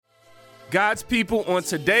God's people, on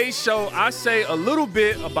today's show, I say a little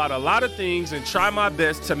bit about a lot of things and try my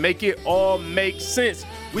best to make it all make sense.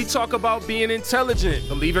 We talk about being intelligent.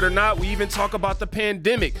 Believe it or not, we even talk about the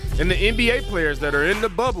pandemic and the NBA players that are in the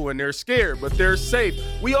bubble and they're scared, but they're safe.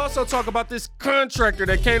 We also talk about this contractor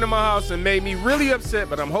that came to my house and made me really upset,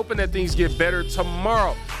 but I'm hoping that things get better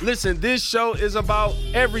tomorrow. Listen, this show is about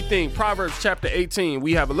everything. Proverbs chapter 18.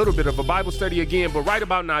 We have a little bit of a Bible study again, but right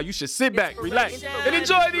about now, you should sit back, relax, and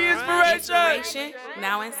enjoy the inspiration.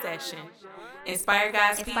 Now in session. Inspire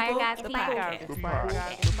God's People, the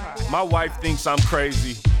podcast. My wife thinks I'm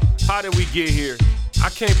crazy. How did we get here? I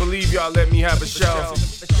can't believe y'all let me have a show.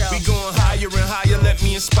 We going higher and higher, let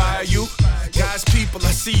me inspire you. God's people, I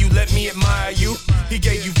see you, let me admire you. He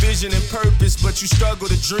gave you vision and purpose, but you struggle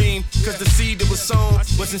to dream. Cause the seed that was sown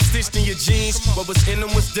wasn't stitched in your jeans. What was in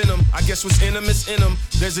them was denim, I guess what's in them is in them.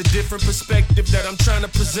 There's a different perspective that I'm trying to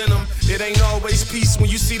present them. It ain't always peace when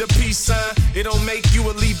you see the peace sign. It don't make you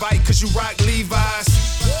a Levite cause you rock Levi's.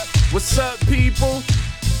 What's up, people?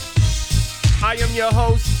 I am your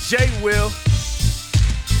host, Jay Will,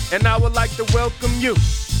 and I would like to welcome you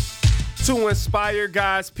to Inspire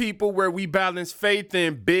God's People, where we balance faith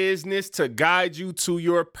and business to guide you to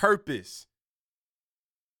your purpose.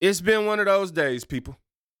 It's been one of those days, people.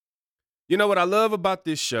 You know what I love about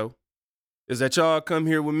this show is that y'all come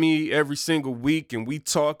here with me every single week and we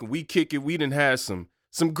talk and we kick it. We done had some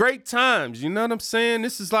great times. You know what I'm saying?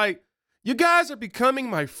 This is like, you guys are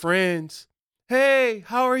becoming my friends. Hey,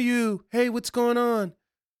 how are you? Hey, what's going on?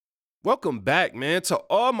 Welcome back, man. To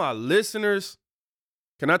all my listeners,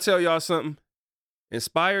 can I tell y'all something?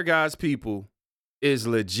 Inspire God's People is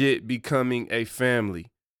legit becoming a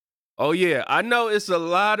family. Oh, yeah, I know it's a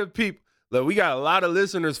lot of people. Look, we got a lot of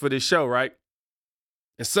listeners for this show, right?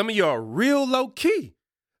 And some of y'all are real low key.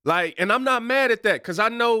 Like, and I'm not mad at that because I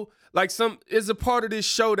know, like, some is a part of this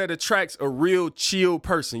show that attracts a real chill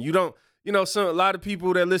person. You don't. You know, a lot of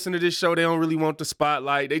people that listen to this show, they don't really want the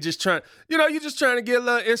spotlight. They just trying, you're just trying to get a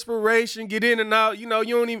little inspiration, get in and out. You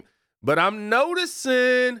don't even, but I'm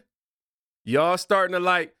noticing y'all starting to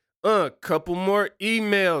like, couple more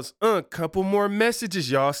emails, couple more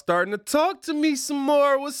messages. Y'all starting to talk to me some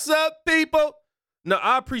more. What's up, people? Now,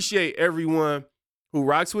 I appreciate everyone who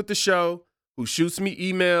rocks with the show, who shoots me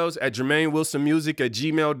emails at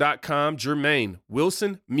JermaineWilsonMusic@gmail.com,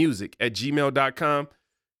 JermaineWilsonMusic@gmail.com.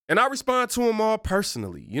 And I respond to them all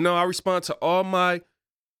personally. I respond to all my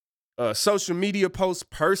social media posts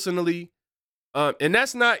personally. And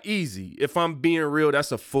that's not easy. If I'm being real,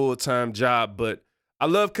 that's a full-time job. But I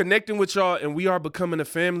love connecting with y'all, and we are becoming a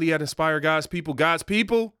family at Inspire God's People. God's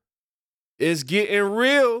People is getting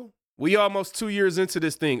real. We almost 2 years into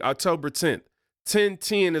this thing, October 10th.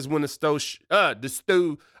 10/10 is when the stew,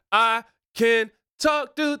 I can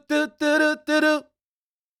talk, do.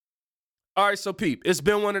 All right, so peep, it's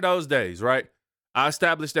been one of those days, right? I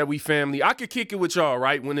established that we family. I could kick it with y'all,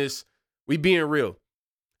 right, when we being real.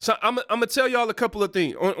 So I'm going to tell y'all a couple of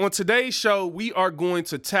things. On today's show, we are going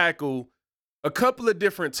to tackle a couple of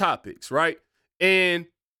different topics, right? And,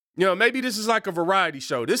 maybe this is like a variety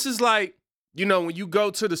show. This is like, when you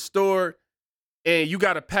go to the store and you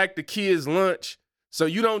got to pack the kids' lunch. So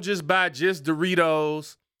you don't just buy just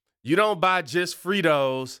Doritos. You don't buy just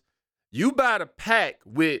Fritos. You buy the pack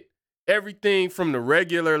with everything from the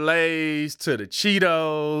regular Lay's to the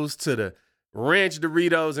Cheetos to the ranch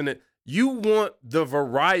Doritos, and you want the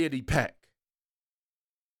variety pack.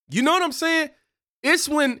 You know what I'm saying? It's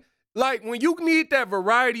when you need that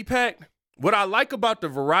variety pack, what I like about the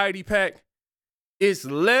variety pack is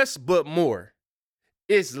less but more.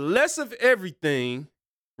 It's less of everything,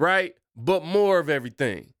 right? But more of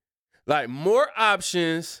everything. Like more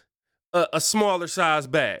options, a smaller size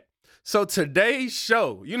bag. So today's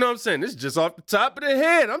show, you know what I'm saying? This is just off the top of the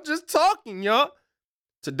head. I'm just talking, y'all.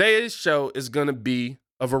 Today's show is going to be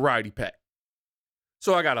a variety pack.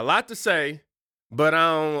 So I got a lot to say, but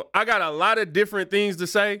I got a lot of different things to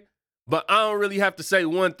say, but I don't really have to say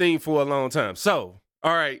one thing for a long time. So,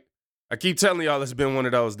 all right, I keep telling y'all it's been one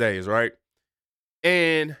of those days, right?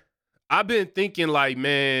 And I've been thinking like,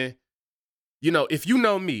 man, if you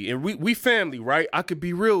know me and we family, right? I could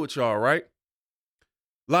be real with y'all, right?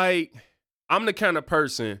 Like, I'm the kind of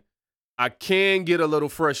person, I can get a little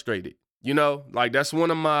frustrated, like that's one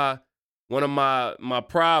of my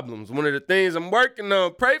problems. One of the things I'm working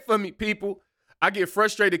on. Pray for me, people. I get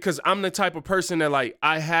frustrated because I'm the type of person that like,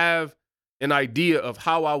 I have an idea of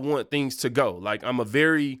how I want things to go. Like I'm a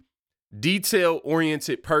very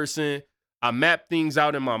detail-oriented person. I map things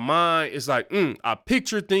out in my mind. It's like, I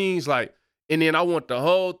picture things like, and then I want the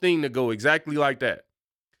whole thing to go exactly like that.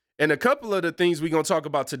 And a couple of the things we're going to talk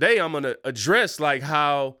about today, I'm going to address like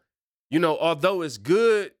how, You know, although it's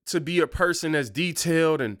good to be a person that's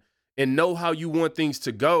detailed and know how you want things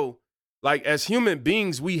to go, like as human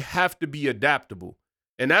beings, we have to be adaptable.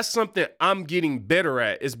 And that's something I'm getting better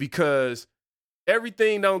at, is because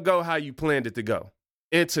everything don't go how you planned it to go.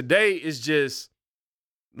 And today is just,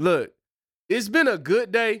 look, it's been a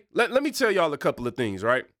good day. Let me tell y'all a couple of things,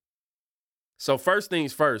 right? So first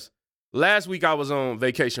things first, last week I was on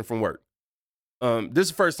vacation from work. This is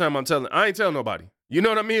the first time I ain't telling nobody. You know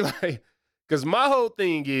what I mean? Like, because my whole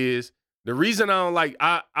thing is, the reason I don't like,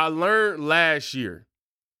 I learned last year,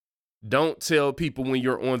 don't tell people when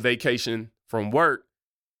you're on vacation from work,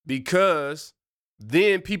 because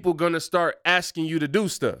then people gonna start asking you to do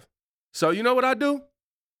stuff. So you know what I do?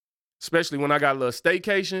 Especially when I got a little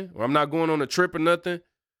staycation or I'm not going on a trip or nothing.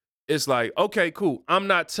 It's like, okay, cool. I'm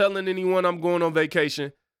not telling anyone I'm going on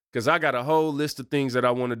vacation because I got a whole list of things that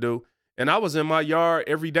I want to do. And I was in my yard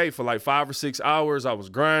every day for like 5 or 6 hours. I was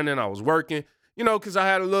grinding. I was working, you know, because I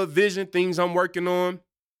had a little vision, things I'm working on.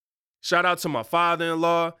 Shout out to my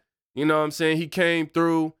father-in-law. You know what I'm saying? He came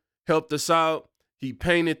through, helped us out. He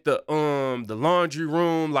painted the laundry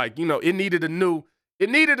room. Like, you know, it needed a new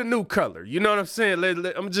color. You know what I'm saying?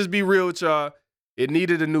 I'm just be real with y'all. It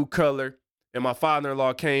needed a new color. And my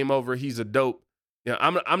father-in-law came over. He's a dope. You know,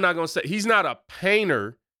 I'm not going to say he's not a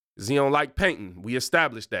painter because he don't like painting. We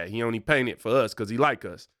established that. He only painted for us because he like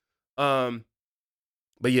us. But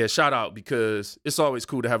yeah, shout out, because it's always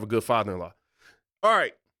cool to have a good father-in-law. All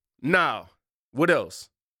right. Now, what else?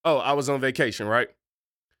 Oh, I was on vacation, right?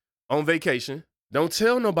 On vacation. Don't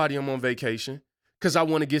tell nobody I'm on vacation because I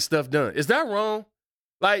want to get stuff done. Is that wrong?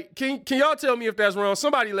 Like, can y'all tell me if that's wrong?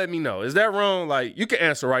 Somebody let me know. Is that wrong? Like, you can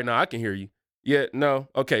answer right now. I can hear you. Yeah, no?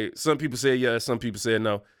 Okay, some people say yes, some people say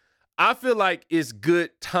no. I feel like it's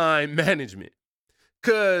good time management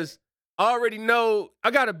because I already know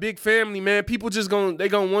I got a big family, man. People just they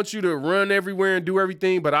gonna want you to run everywhere and do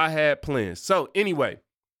everything, but I had plans. So anyway,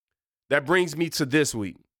 that brings me to this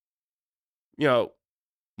week. You know,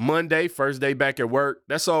 Monday, first day back at work.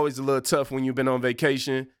 That's always a little tough when you've been on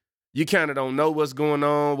vacation. You kind of don't know what's going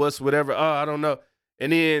on, what's whatever. Oh, I don't know.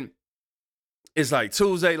 And then it's like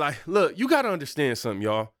Tuesday, like, look, you got to understand something,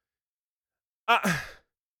 y'all.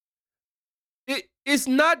 It's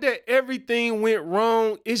not that everything went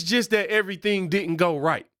wrong. It's just that everything didn't go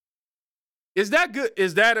right. Is that good?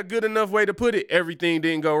 Is that a good enough way to put it? Everything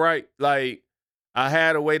didn't go right. Like, I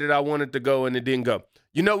had a way that I wanted to go and it didn't go.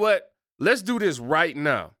 You know what? Let's do this right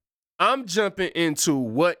now. I'm jumping into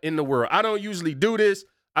what in the world. I don't usually do this.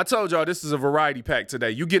 I told y'all this is a variety pack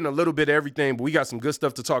today. You getting a little bit of everything, but we got some good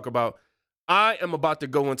stuff to talk about. I am about to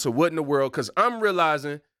go into what in the world because I'm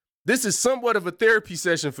realizing this is somewhat of a therapy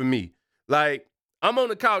session for me. Like, I'm on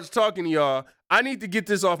the couch talking to y'all. I need to get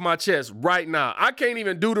this off my chest right now. I can't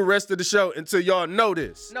even do the rest of the show until y'all know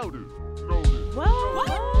this. What in the world?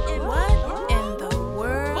 What in the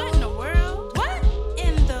world?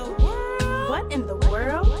 What in the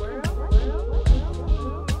world?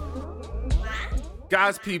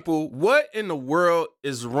 Guys, people, what in the world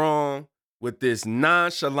is wrong with this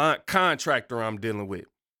nonchalant contractor I'm dealing with?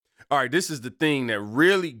 All right, this is the thing that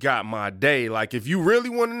really got my day. Like, if you really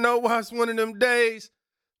want to know why it's one of them days,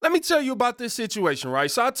 let me tell you about this situation, right?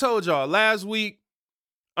 So I told y'all last week,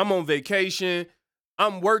 I'm on vacation.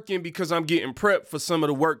 I'm working because I'm getting prepped for some of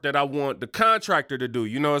the work that I want the contractor to do.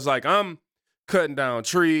 You know, it's like I'm cutting down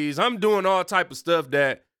trees. I'm doing all type of stuff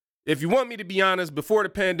that, if you want me to be honest, before the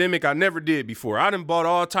pandemic, I never did before. I done bought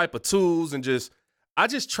all type of tools and I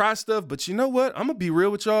just try stuff. But you know what? I'm going to be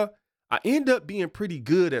real with y'all. I end up being pretty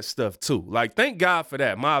good at stuff too. Like, thank God for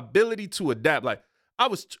that. My ability to adapt. Like, I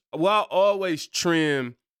always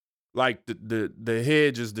trim like the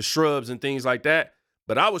hedges, the shrubs and things like that.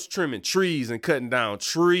 But I was trimming trees and cutting down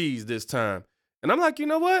trees this time. And I'm like, you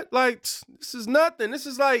know what? Like, this is nothing. This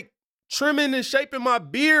is like trimming and shaping my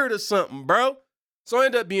beard or something, bro. So I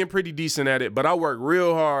ended up being pretty decent at it, but I worked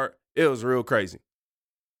real hard. It was real crazy.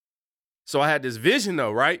 So I had this vision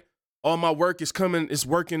though, right? All my work is coming, it's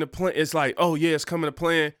working to plan. It's like, oh yeah, it's coming to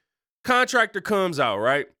plan. Contractor comes out,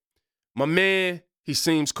 right? My man, he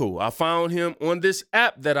seems cool. I found him on this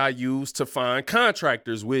app that I use to find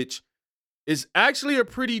contractors, which is actually a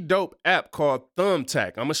pretty dope app called Thumbtack.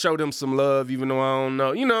 I'm going to show them some love, even though I don't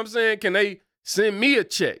know. You know what I'm saying? Can they send me a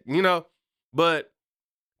check, you know? But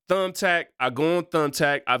Thumbtack, I go on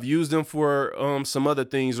Thumbtack. I've used them for some other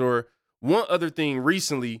things, or one other thing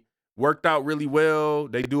recently worked out really well.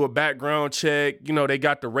 They do a background check. You know, they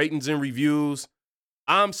got the ratings and reviews.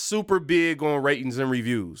 I'm super big on ratings and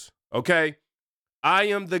reviews, okay? I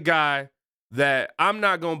am the guy that I'm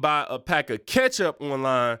not going to buy a pack of ketchup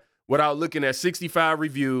online without looking at 65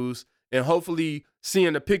 reviews and hopefully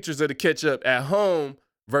seeing the pictures of the ketchup at home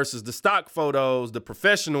versus the stock photos, the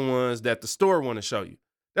professional ones that the store want to show you.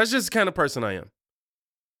 That's just the kind of person I am.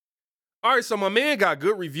 All right, so my man got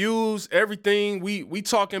good reviews, everything. We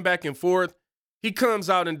talking back and forth. He comes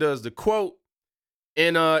out and does the quote.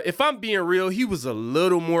 And if I'm being real, he was a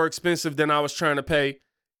little more expensive than I was trying to pay.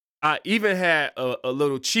 I even had a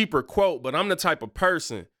little cheaper quote, but I'm the type of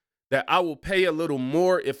person that I will pay a little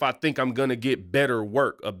more if I think I'm going to get better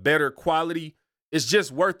work, a better quality. It's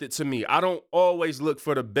just worth it to me. I don't always look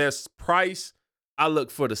for the best price. I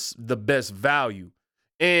look for the best value.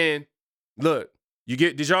 And look,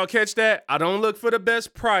 did y'all catch that? I don't look for the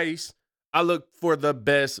best price. I look for the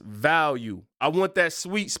best value. I want that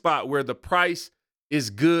sweet spot where the price is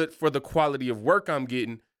good for the quality of work I'm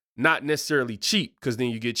getting, not necessarily cheap, because then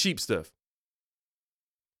you get cheap stuff.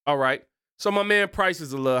 All right. So my man price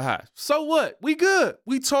is a little high. So what? We good.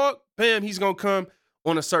 We talk. Bam, he's going to come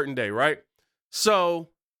on a certain day, right? So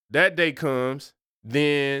that day comes.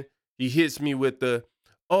 Then he hits me with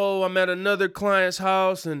I'm at another client's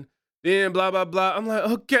house and then blah, blah, blah. I'm like,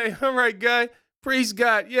 okay, all right, guy. Praise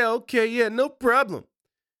God. Yeah, okay, yeah, no problem.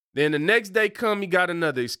 Then the next day come, he got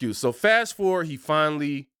another excuse. So fast forward, he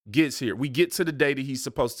finally gets here. We get to the day that he's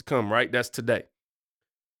supposed to come, right? That's today.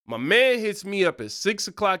 My man hits me up at 6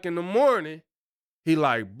 o'clock in the morning. He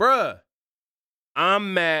like, bruh,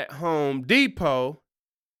 I'm at Home Depot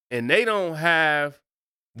and they don't have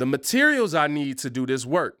the materials I need to do this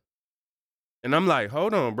work. And I'm like,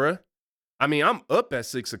 hold on, bruh. I mean, I'm up at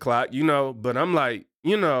 6 o'clock, but I'm like,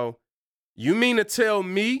 you mean to tell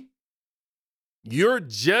me you're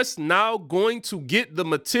just now going to get the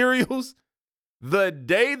materials the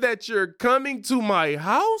day that you're coming to my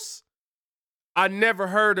house? I never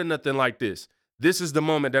heard of nothing like this. This is the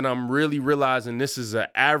moment that I'm really realizing this is an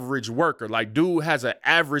average worker. Like, dude has an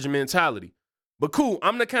average mentality. But cool,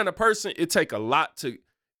 I'm the kind of person, it takes a lot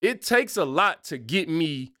to get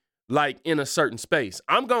me like in a certain space.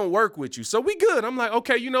 I'm going to work with you. So we good. I'm like,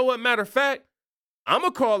 okay, you know what? Matter of fact, I'm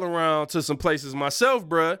going to call around to some places myself,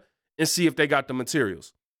 bruh, and see if they got the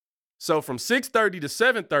materials. So from 6:30 to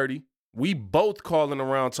 7:30, we both calling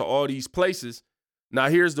around to all these places. Now,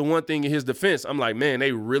 here's the one thing in his defense. I'm like, man,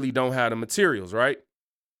 they really don't have the materials, right?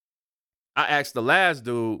 I asked the last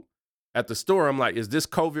dude at the store, I'm like, is this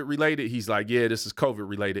COVID related? He's like, yeah, this is COVID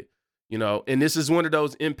related. And this is one of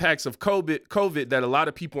those impacts of COVID that a lot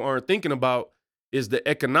of people aren't thinking about is the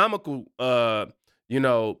economical,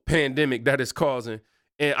 pandemic that it's causing.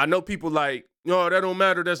 And I know people like, that don't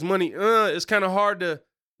matter. That's money. It's kind of hard to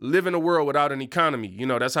live in a world without an economy.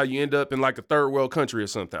 That's how you end up in like a third world country or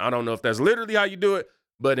something. I don't know if that's literally how you do it,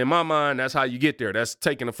 but in my mind, that's how you get there. That's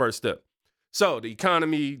taking the first step. So the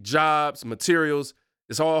economy, jobs, materials,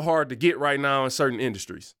 it's all hard to get right now in certain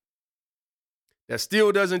industries. That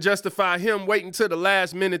still doesn't justify him waiting till the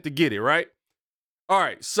last minute to get it, right? All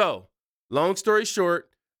right, so long story short,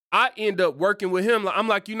 I end up working with him. I'm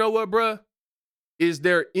like, you know what, bruh? Is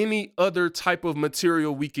there any other type of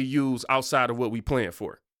material we could use outside of what we planned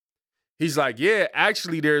for? He's like, yeah,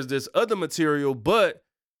 actually, there's this other material, but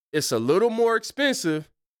it's a little more expensive.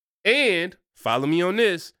 And follow me on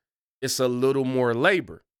this, it's a little more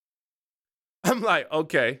labor. I'm like,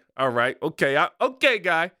 okay, all right, okay, okay,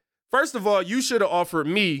 guy. First of all, you should have offered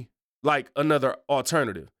me like another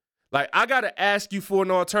alternative. Like, I got to ask you for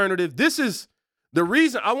an alternative. This is the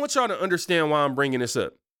reason I want y'all to understand why I'm bringing this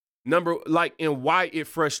up. And why it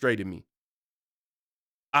frustrated me.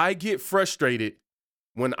 I get frustrated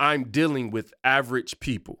when I'm dealing with average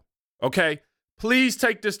people. Okay? Please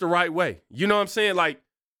take this the right way. You know what I'm saying? Like,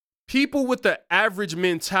 people with the average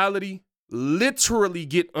mentality literally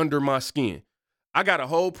get under my skin. I got a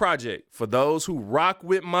whole project for those who rock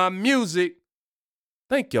with my music.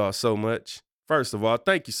 Thank y'all so much. First of all,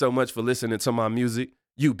 thank you so much for listening to my music.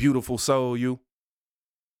 You beautiful soul, you.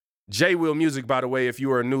 J Will Music, by the way, if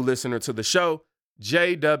you are a new listener to the show,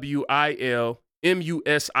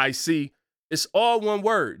 JWILMUSIC. It's all one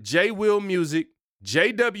word. J Will Music,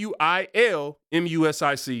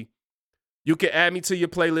 JWILMUSIC. You can add me to your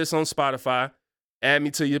playlist on Spotify. Add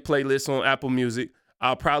me to your playlist on Apple Music.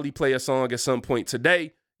 I'll probably play a song at some point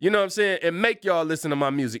today. You know what I'm saying? And make y'all listen to my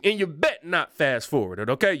music. And you bet not fast forward it,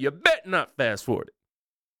 okay? You bet not fast forward it.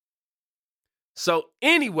 So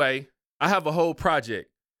anyway, I have a whole project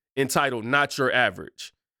entitled Not Your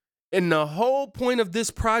Average. And the whole point of this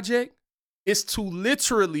project is to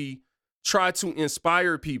literally try to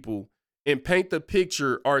inspire people and paint the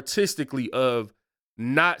picture artistically of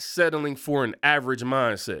not settling for an average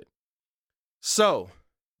mindset. So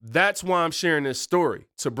that's why I'm sharing this story,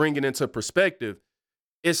 to bring it into perspective.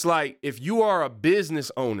 It's like if you are a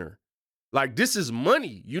business owner Like, this is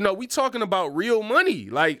money. You know, we talking about real money.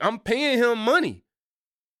 Like, I'm paying him money.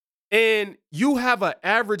 And you have an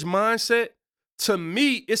average mindset. To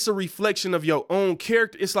me, it's a reflection of your own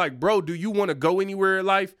character. It's like, bro, do you want to go anywhere in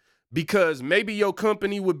life? Because maybe your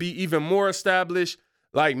company would be even more established.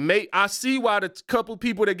 Like, I see why the couple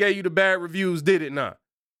people that gave you the bad reviews did it now.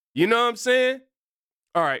 You know what I'm saying?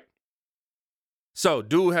 All right. So,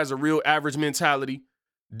 dude has a real average mentality.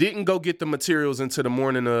 Didn't go get the materials until the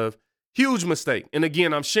morning of. Huge mistake. And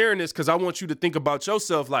again, I'm sharing this because I want you to think about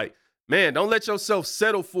yourself like, man, don't let yourself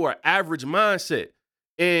settle for an average mindset.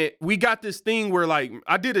 And we got this thing where, like,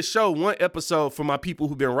 I did a show, one episode for my people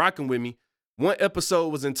who've been rocking with me. One episode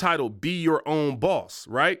was entitled Be Your Own Boss,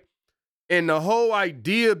 right? And the whole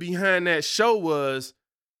idea behind that show was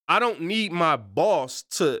I don't need my boss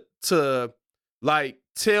to like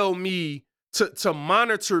tell me, to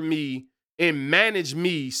monitor me and manage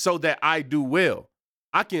me so that I do well.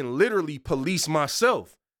 I can literally police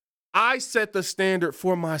myself. I set the standard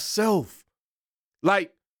for myself.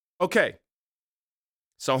 Like, okay.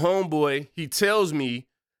 So homeboy, he tells me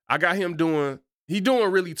I got him doing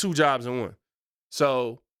really 2 jobs in one.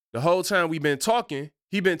 So the whole time we've been talking,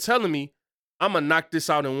 he been telling me I'm gonna knock this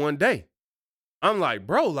out in one day. I'm like,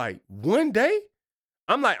 bro, like 1 day?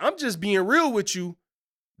 I'm like, I'm just being real with you.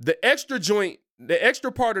 The extra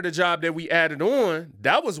part of the job that we added on,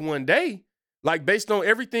 that was 1 day. Like, based on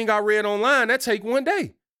everything I read online, that take 1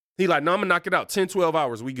 day. He like, no, I'm gonna knock it out. 10, 12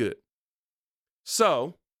 hours, we good.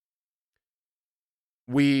 So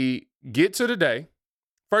we get to the day.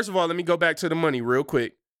 First of all, let me go back to the money real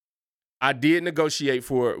quick. I did negotiate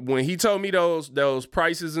for it. When he told me those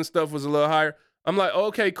prices and stuff was a little higher, I'm like,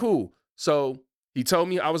 okay, cool. So he told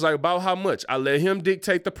me, I was like, about how much? I let him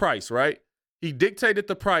dictate the price, right? He dictated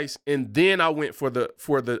the price, and then I went for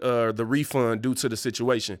the refund due to the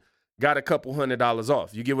situation. Got a couple $100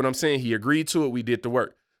 off. You get what I'm saying? He agreed to it. We did the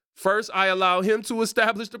work. First, I allowed him to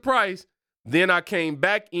establish the price. Then I came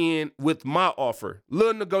back in with my offer.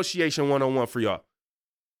 Little negotiation one-on-one for y'all.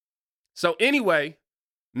 So anyway,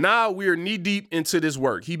 now we're knee-deep into this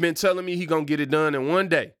work. He been telling me he gonna get it done in 1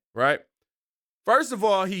 day, right? First of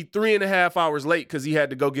all, he 3.5 hours late because he had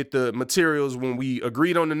to go get the materials. When we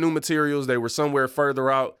agreed on the new materials, they were somewhere further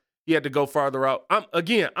out. He had to go farther out. I'm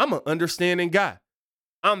an understanding guy.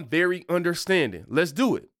 I'm very understanding. Let's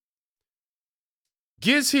do it.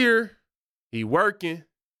 Gets here. He working.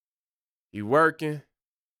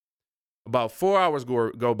 About 4 hours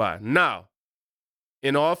go by. Now,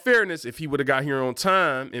 in all fairness, if he would have got here on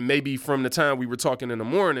time, and maybe from the time we were talking in the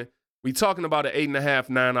morning, we talking about an 8.5,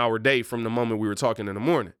 9 hour day from the moment we were talking in the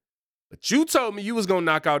morning. But you told me you was going to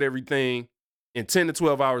knock out everything in 10 to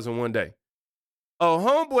 12 hours in 1 day. Oh,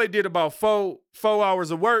 homeboy did about four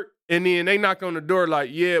hours of work, and then they knock on the door like,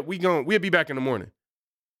 yeah, we'll be back in the morning.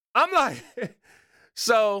 I'm like,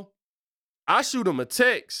 so I shoot him a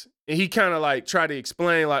text, and he kind of like tried to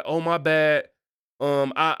explain like, oh, my bad.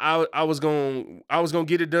 I was gonna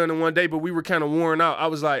get it done in 1 day, but we were kind of worn out. I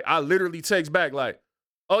was like, I literally text back like,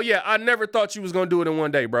 oh yeah, I never thought you was gonna do it in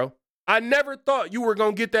 1 day, bro. I never thought you were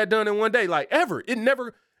gonna get that done in 1 day, like ever. It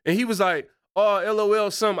never. And he was like, oh,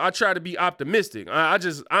 LOL, something. I try to be optimistic. I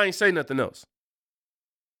ain't say nothing else.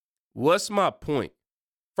 What's my point?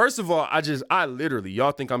 First of all, I literally,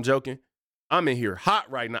 y'all think I'm joking? I'm in here hot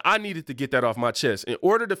right now. I needed to get that off my chest. In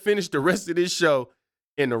order to finish the rest of this show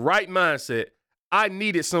in the right mindset, I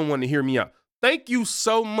needed someone to hear me out. Thank you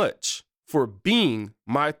so much for being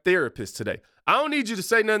my therapist today. I don't need you to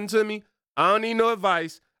say nothing to me. I don't need no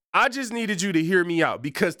advice. I just needed you to hear me out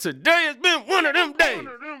because today has been one of them days.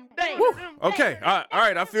 Woo. Okay. All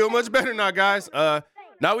right. I feel much better now, guys.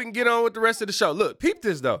 Now we can get on with the rest of the show. Look, peep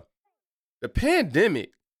this, though. The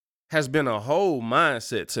pandemic has been a whole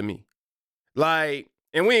mindset to me. Like,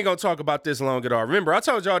 and we ain't going to talk about this long at all. Remember, I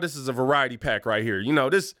told y'all this is a variety pack right here. You know,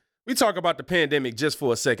 we talk about the pandemic just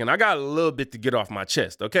for a second. I got a little bit to get off my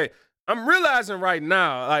chest, okay? I'm realizing right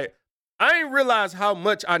now, like, I ain't realized how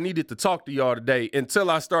much I needed to talk to y'all today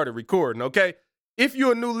until I started recording, okay? If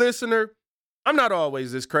you're a new listener, I'm not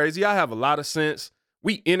always this crazy. I have a lot of sense.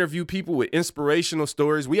 We interview people with inspirational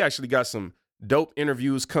stories. We actually got some dope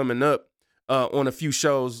interviews coming up on a few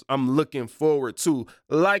shows I'm looking forward to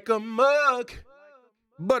like a mug.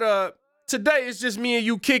 But today it's just me and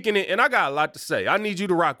you kicking it, and I got a lot to say. I need you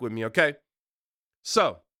to rock with me, okay?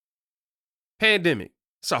 So, pandemic.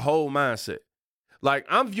 It's a whole mindset. Like,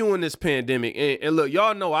 I'm viewing this pandemic, and look,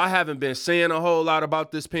 y'all know I haven't been saying a whole lot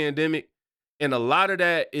about this pandemic, and a lot of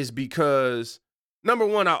that is because, number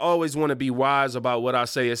one, I always want to be wise about what I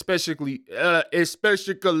say, especially, I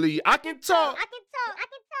can talk.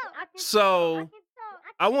 So,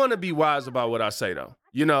 I want to be wise about what I say, though.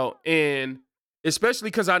 And especially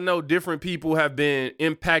because I know different people have been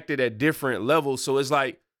impacted at different levels. So it's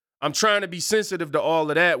like, I'm trying to be sensitive to all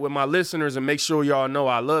of that with my listeners and make sure y'all know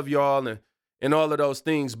I love y'all and all of those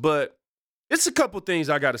things. But it's a couple things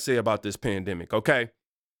I got to say about this pandemic, okay?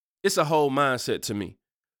 It's a whole mindset to me.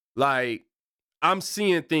 Like, I'm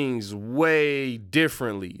seeing things way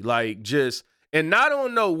differently. Like, and not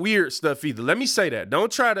on no weird stuff either. Let me say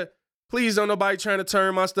that. Please don't nobody trying to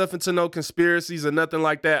turn my stuff into no conspiracies or nothing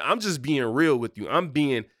like that. I'm just being real with you. I'm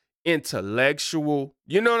being intellectual.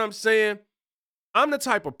 You know what I'm saying? I'm the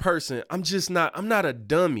type of person, I'm not a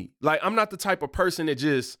dummy. Like, I'm not the type of person that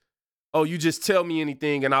you just tell me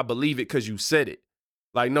anything and I believe it because you said it.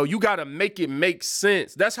 Like, no, you got to make it make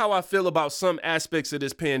sense. That's how I feel about some aspects of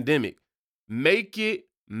this pandemic. Make it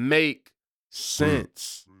make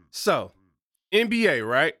sense. So, NBA,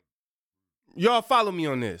 right? Y'all follow me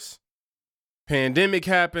on this. Pandemic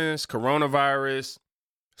happens, coronavirus,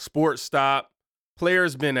 sports stop,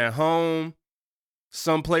 players been at home,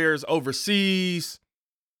 some players overseas.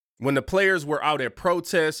 When the players were out at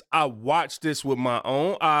protests, I watched this with my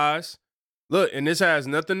own eyes. Look, and this has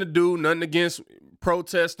nothing against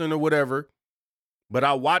protesting or whatever, but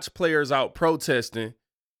I watched players out protesting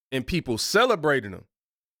and people celebrating them.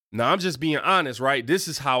 Now, I'm just being honest, right? This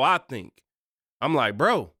is how I think. I'm like,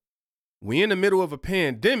 bro, we in the middle of a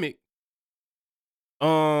pandemic.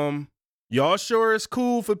 Y'all sure it's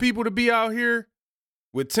cool for people to be out here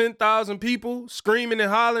with 10,000 people screaming and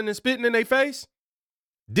hollering and spitting in their face?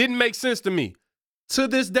 Didn't make sense to me. To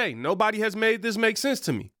this day, nobody has made this make sense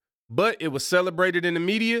to me. But it was celebrated in the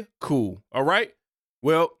media. Cool. All right?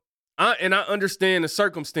 Well, I understand the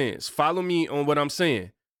circumstance. Follow me on what I'm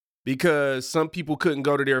saying. Because some people couldn't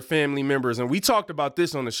go to their family members. And we talked about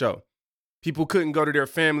this on the show. People couldn't go to their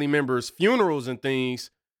family members' funerals and things.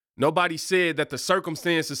 Nobody said that the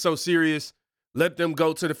circumstance is so serious, let them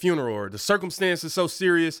go to the funeral. Or the circumstance is so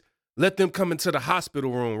serious, let them come into the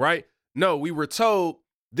hospital room, right? No, we were told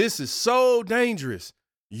this is so dangerous.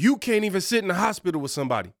 You can't even sit in the hospital with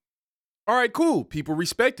somebody. All right, cool. People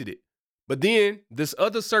respected it. But then this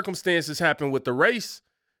other circumstances happened with the race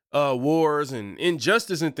wars and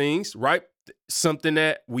injustice and things, right? Something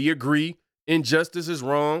that we agree, injustice is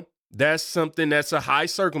wrong. That's something that's a high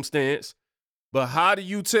circumstance. But how do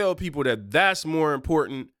you tell people that that's more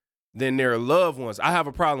important than their loved ones? I have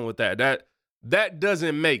a problem with that. That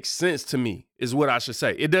doesn't make sense to me, is what I should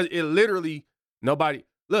say. It literally, nobody,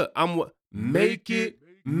 look, make it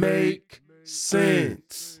make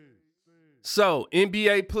sense. So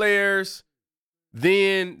NBA players,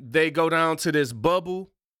 then they go down to this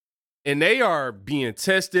bubble and they are being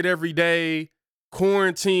tested every day,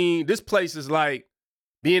 quarantined. This place is like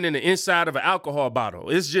being in the inside of an alcohol bottle.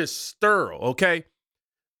 It's just sterile, okay?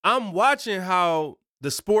 I'm watching how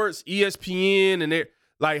the sports, ESPN, and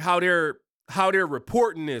how they're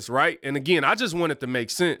reporting this, right? And again, I just want it to make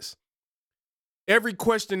sense. Every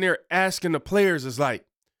question they're asking the players is like,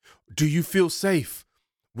 do you feel safe?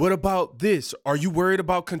 What about this? Are you worried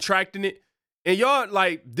about contracting it? And y'all,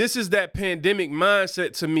 like, this is that pandemic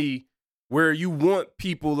mindset to me where you want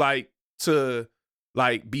people to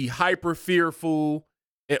be hyper fearful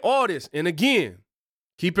and all this. And again,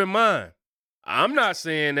 keep in mind, I'm not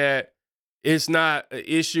saying that it's not an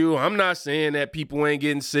issue. I'm not saying that people ain't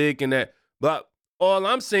getting sick and that, but all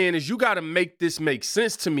I'm saying is you got to make this make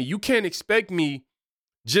sense to me. You can't expect me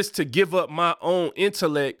just to give up my own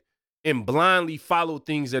intellect and blindly follow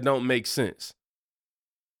things that don't make sense.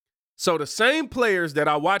 So the same players that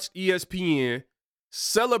I watched ESPN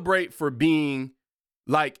celebrate for being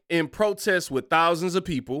in protest with thousands of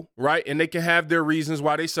people, right? And they can have their reasons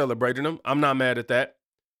why they celebrated them. I'm not mad at that.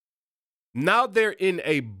 Now they're in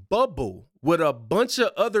a bubble with a bunch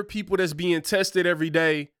of other people that's being tested every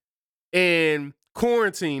day and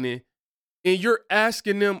quarantining. And you're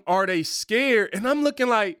asking them, are they scared? And I'm looking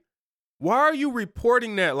like, why are you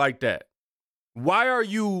reporting that like that? Why are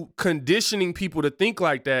you conditioning people to think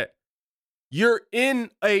like that? You're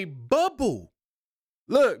in a bubble.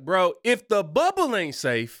 Look, bro, if the bubble ain't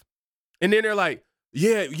safe, and then they're like,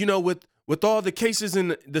 yeah, with all the cases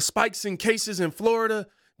and the spikes in cases in Florida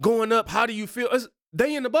going up, how do you feel?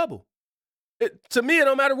 They in the bubble. To me, it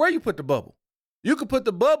don't matter where you put the bubble. You could put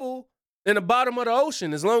the bubble in the bottom of the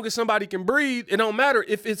ocean. As long as somebody can breathe, it don't matter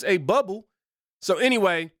if it's a bubble. So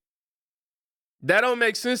anyway, that don't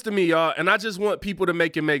make sense to me, y'all. And I just want people to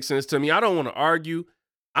make it make sense to me. I don't want to argue.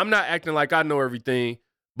 I'm not acting like I know everything.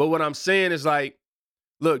 But what I'm saying is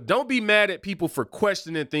look, don't be mad at people for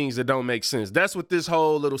questioning things that don't make sense. That's what this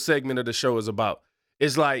whole little segment of the show is about.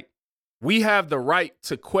 It's we have the right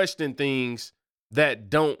to question things that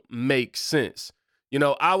don't make sense.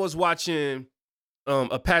 I was watching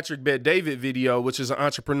a Patrick Bet-David video, which is an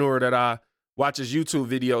entrepreneur that I watch his YouTube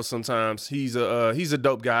videos sometimes. He's a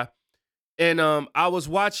dope guy. And I was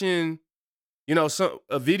watching,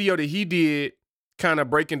 a video that he did kind of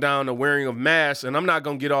breaking down the wearing of masks, and I'm not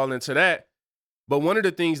going to get all into that. But one of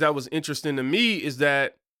the things that was interesting to me is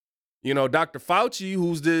that, Dr. Fauci,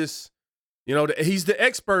 who's this, he's the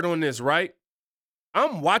expert on this, right?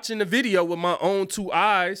 I'm watching the video with my own two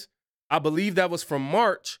eyes. I believe that was from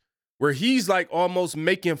March, where he's like almost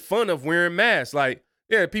making fun of wearing masks. Like,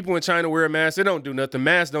 yeah, people in China wear masks. They don't do nothing.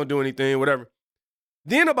 Masks don't do anything, whatever.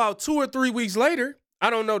 Then about 2 or 3 weeks later, I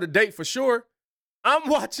don't know the date for sure, I'm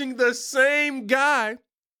watching the same guy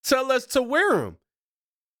tell us to wear them.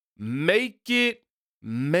 Make it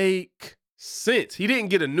make sense. He didn't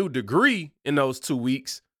get a new degree in those 2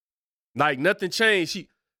 weeks. Like, nothing changed.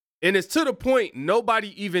 And it's to the point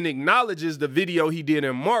nobody even acknowledges the video he did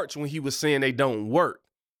in March when he was saying they don't work.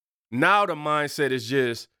 Now the mindset is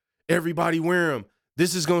just, everybody wear them.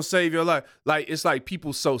 This is going to save your life. Like, it's like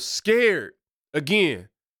people so scared. Again,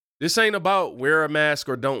 this ain't about wear a mask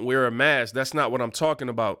or don't wear a mask. That's not what I'm talking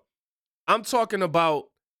about. I'm talking about,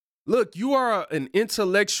 look, you are an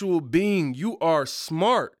intellectual being. You are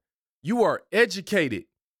smart. You are educated.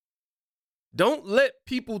 Don't let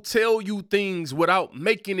people tell you things without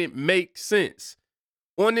making it make sense.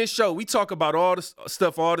 On this show, we talk about all this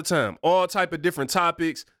stuff all the time, all type of different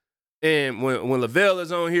topics. And when Lavelle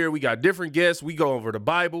is on here, we got different guests. We go over the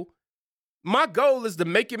Bible. My goal is to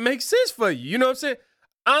make it make sense for you. You know what I'm saying?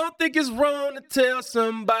 I don't think it's wrong to tell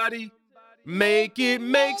somebody, make it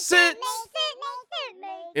make sense.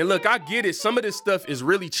 And look, I get it. Some of this stuff is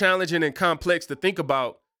really challenging and complex to think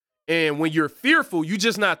about. And when you're fearful, you're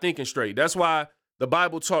just not thinking straight. That's why the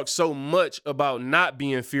Bible talks so much about not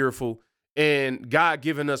being fearful and God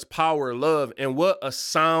giving us power, love, and what a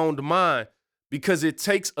sound mind. Because it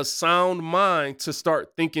takes a sound mind to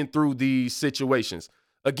start thinking through these situations.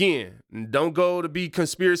 Again, don't go to be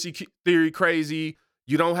conspiracy theory crazy.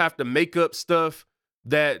 You don't have to make up stuff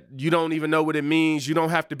that you don't even know what it means. You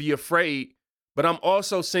don't have to be afraid. But I'm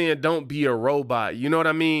also saying don't be a robot. You know what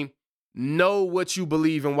I mean? Know what you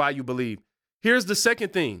believe and why you believe. Here's the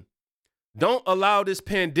second thing. Don't allow this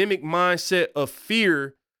pandemic mindset of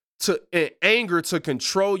fear and anger to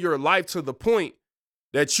control your life to the point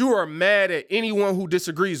that you are mad at anyone who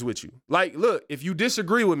disagrees with you. Like, look, if you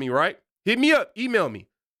disagree with me, right? Hit me up, email me,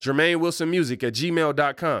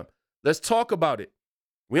 JermaineWilsonMusic@gmail.com. Let's talk about it.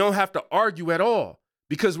 We don't have to argue at all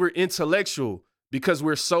because we're intellectual, because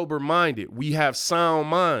we're sober-minded. We have sound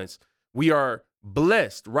minds. We are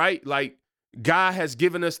blessed, right? Like, God has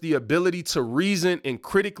given us the ability to reason and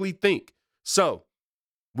critically think. So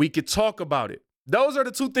we could talk about it. Those are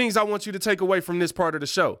the two things I want you to take away from this part of the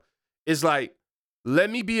show. It's like,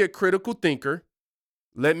 let me be a critical thinker.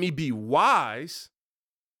 Let me be wise.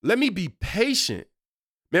 Let me be patient.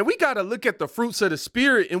 Man, we got to look at the fruits of the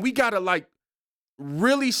Spirit, and we got to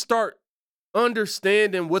really start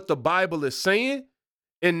understanding what the Bible is saying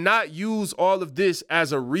and not use all of this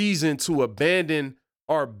as a reason to abandon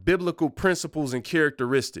our biblical principles and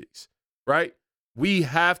characteristics, right? We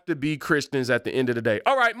have to be Christians at the end of the day.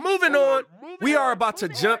 All right, moving on. We are about to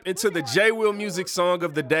jump into the J. Will Music Song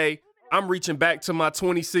of the Day. I'm reaching back to my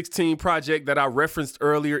 2016 project that I referenced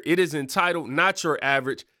earlier. It is entitled Not Your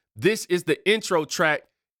Average. This is the intro track.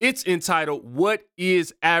 It's entitled What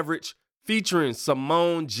Is Average, featuring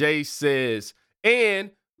Simone J. Says.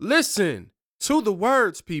 And listen to the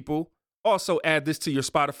words, people. Also add this to your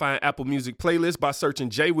Spotify and Apple Music playlist by searching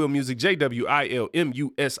J. Will Music,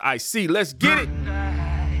 JWILMUSIC. Let's get it.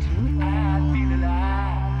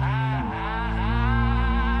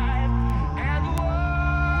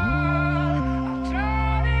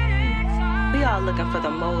 We all looking for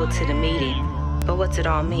the mode to the meeting, but what's it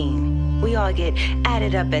all mean? We all get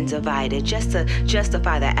added up and divided just to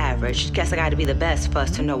justify the average. Guess I gotta be the best for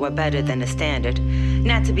us to know we're better than the standard.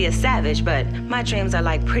 Not to be a savage, but my dreams are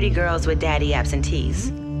like pretty girls with daddy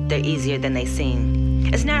absentees. They're easier than they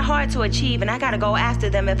seem. It's not hard to achieve, and I gotta go after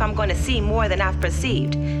them if I'm gonna see more than I've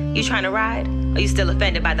perceived. You trying to ride? Or you still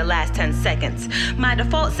offended by the last 10 seconds? My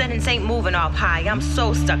default settings ain't moving off high. I'm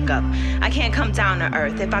so stuck up. I can't come down to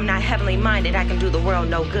earth. If I'm not heavenly minded, I can do the world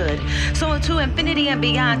no good. So into infinity and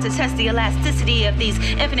beyond to test the elasticity of these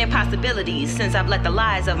infinite possibilities. Since I've let the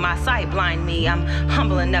lies of my sight blind me, I'm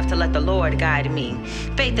humble enough to let the Lord guide me.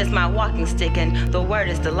 Faith is my walking stick and the word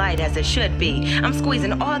is the light as it should be. I'm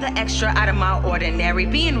squeezing all the extra out of my ordinary.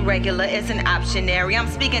 Being regular isn't optionary. I'm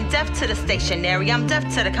speaking deaf to the stationary. I'm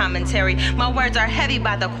deaf to the commentary. My words are heavy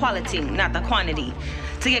by the quality, not the quantity.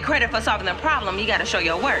 To get credit for solving the problem, you gotta show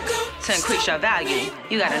your work. To increase your value,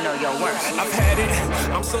 you gotta know your worth. I've had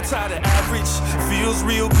it, I'm so tired of average. Feels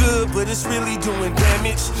real good, but it's really doing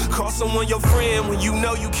damage. Call someone your friend when you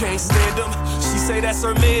know you can't stand them. She say that's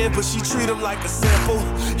her man, but she treat him like a sample.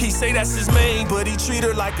 He say that's his main, but he treat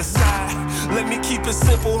her like a side. Let me keep it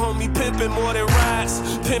simple, homie, pimping more than rides.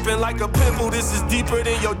 Pimping like a pimple, this is deeper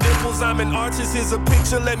than your dimples. I'm an artist, here's a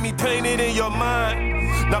picture, let me paint it in your mind.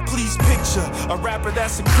 Now please picture a rapper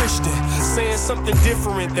that's a Christian, saying something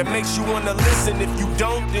different that makes you wanna listen. If you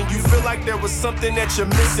don't, then you feel like there was something that you're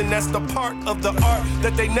missing. That's the part of the art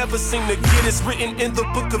that they never seem to get. It's written in the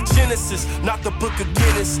book of Genesis, not the book of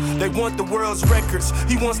Guinness. They want the world's records,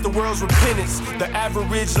 he wants the world's repentance. The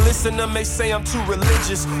average listener may say I'm too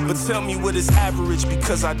religious, but tell me what is average,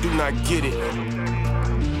 because I do not get it.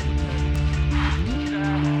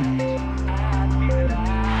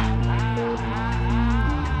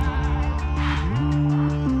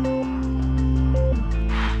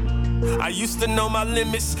 I used to know my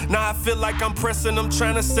limits, now I feel like I'm pressing them,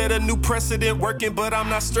 trying to set a new precedent, working but I'm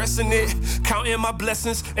not stressing it, counting my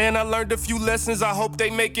blessings, and I learned a few lessons. I hope they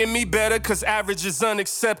making me better, cause average is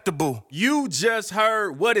unacceptable. You just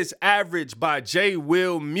heard What is Average by J.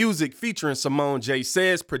 Will Music featuring Simone J.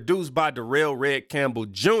 Says, produced by Darrell Red Campbell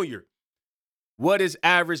Jr. What is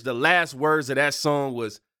Average? The last words of that song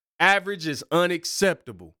was, average is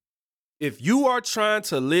unacceptable. If you are trying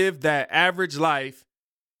to live that average life,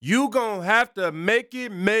 you gonna have to make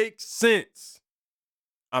it make sense.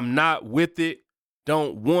 I'm not with it,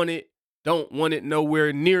 don't want it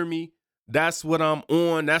nowhere near me. That's what I'm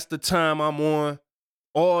on, that's the time I'm on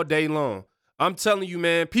all day long. I'm telling you,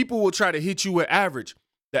 man, people will try to hit you with average.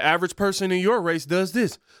 The average person in your race does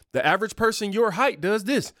this. The average person your height does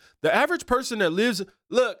this. The average person that lives,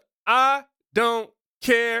 look, I don't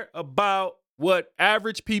care about what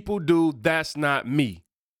average people do. That's not me.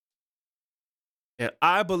 And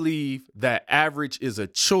I believe that average is a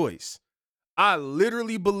choice. I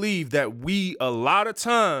literally believe that we, a lot of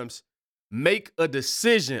times, make a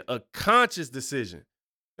decision, a conscious decision.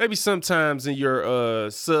 Maybe sometimes in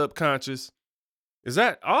your subconscious. Is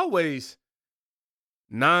that always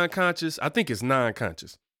non-conscious? I think it's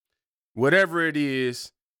non-conscious. Whatever it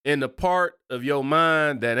is, in the part of your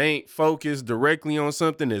mind that ain't focused directly on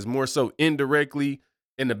something, is more so indirectly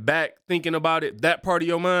in the back thinking about it, that part of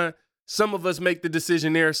your mind. Some of us make the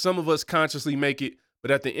decision there. Some of us consciously make it.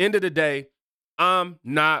 But at the end of the day, I'm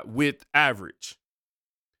not with average.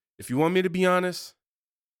 If you want me to be honest,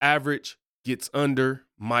 average gets under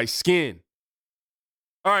my skin.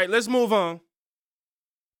 All right, let's move on.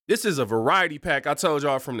 This is a variety pack. I told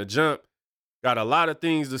y'all from the jump. Got a lot of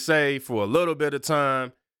things to say for a little bit of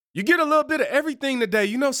time. You get a little bit of everything today.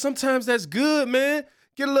 You know, sometimes that's good, man.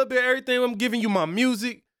 Get a little bit of everything. I'm giving you my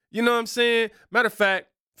music. You know what I'm saying? Matter of fact,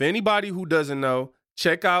 for anybody who doesn't know,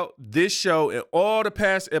 check out this show and all the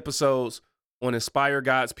past episodes on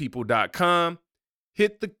inspiregodspeople.com.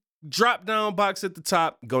 Hit the drop-down box at the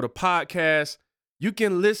top. Go to podcasts. You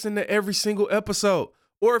can listen to every single episode.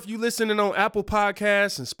 Or if you're listening on Apple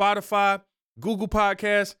Podcasts and Spotify, Google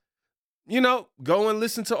Podcasts, you know, go and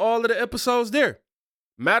listen to all of the episodes there.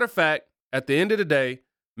 Matter of fact, at the end of the day,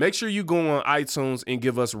 make sure you go on iTunes and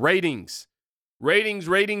give us ratings.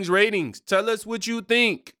 Ratings. Tell us what you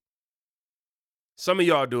think. Some of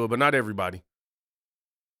y'all do it, but not everybody.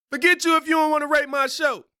 Forget you if you don't want to rate my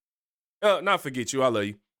show. Not forget you. I love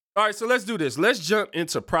you. All right, so let's do this. Let's jump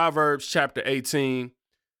into Proverbs chapter 18.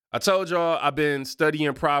 I told y'all I've been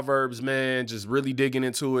studying Proverbs, man, just really digging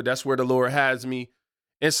into it. That's where the Lord has me.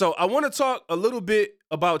 And so I want to talk a little bit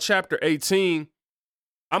about chapter 18.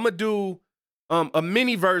 I'm going to do a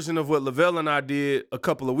mini version of what Lavelle and I did a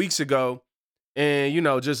couple of weeks ago. And, you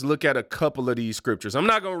know, just look at a couple of these scriptures. I'm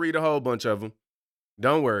not going to read a whole bunch of them.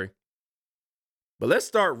 Don't worry. But let's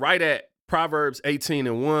start right at Proverbs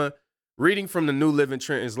 18:1, reading from the New Living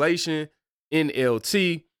Translation,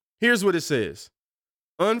 NLT. Here's what it says.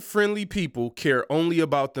 Unfriendly people care only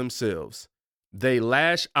about themselves. They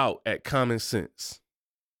lash out at common sense.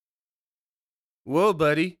 Whoa,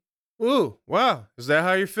 buddy. Ooh, wow. Is that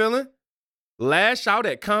how you're feeling? Lash out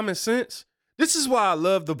at common sense? This is why I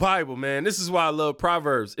love the Bible, man. This is why I love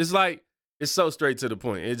Proverbs. It's like, it's so straight to the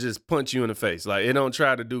point. It just punch you in the face. Like, it don't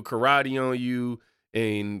try to do karate on you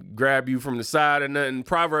and grab you from the side or nothing.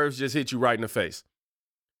 Proverbs just hit you right in the face.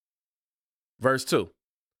 Verse 2.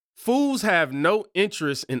 Fools have no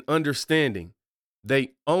interest in understanding.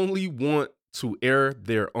 They only want to air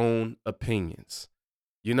their own opinions.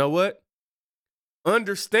 You know what?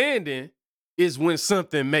 Understanding is when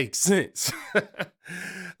something makes sense.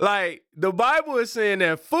 Like, the Bible is saying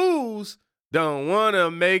that fools don't want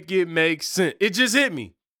to make it make sense. It just hit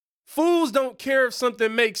me. Fools don't care if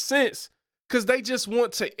something makes sense because they just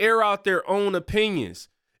want to air out their own opinions.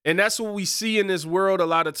 And that's what we see in this world a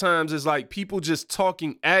lot of times is like people just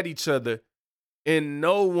talking at each other and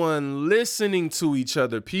no one listening to each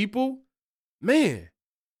other. People, man,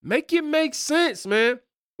 make it make sense, man.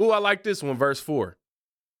 Ooh, I like this one, verse 4.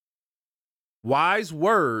 Wise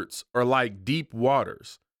words are like deep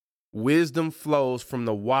waters. Wisdom flows from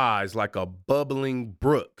the wise like a bubbling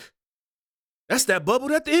brook. That's that bubble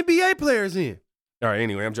that the NBA players in. All right,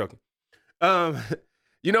 anyway, I'm joking.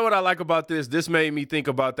 You know what I like about this? This made me think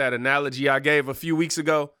about that analogy I gave a few weeks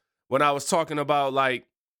ago when I was talking about, like,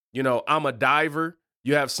 you know, I'm a diver.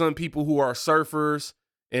 You have some people who are surfers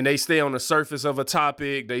and they stay on the surface of a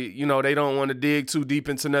topic. They don't want to dig too deep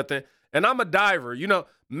into nothing. And I'm a diver. You know,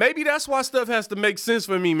 maybe that's why stuff has to make sense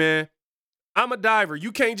for me, man. I'm a diver.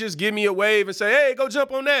 You can't just give me a wave and say, hey, go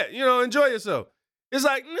jump on that. You know, enjoy yourself. It's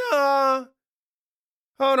like, nah,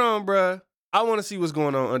 hold on, bruh. I want to see what's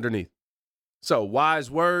going on underneath. So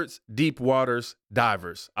wise words, deep waters,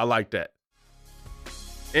 divers. I like that.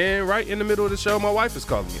 And right in the middle of the show, my wife is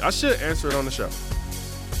calling me. I should answer it on the show.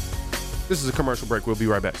 This is a commercial break. We'll be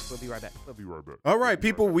right back. All right,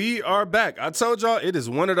 people, we are back. I told y'all it is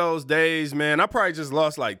one of those days, man. I probably just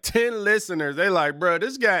lost like 10 listeners. They like, bro,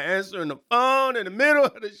 this guy answering the phone in the middle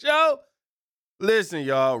of the show. Listen,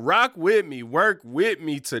 y'all, rock with me, work with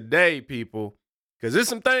me today, people, because there's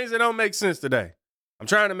some things that don't make sense today. I'm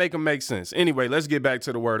trying to make them make sense. Anyway, let's get back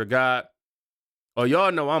to the word of God. Oh,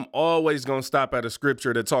 y'all know I'm always going to stop at a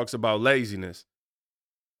scripture that talks about laziness.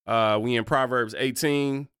 We in Proverbs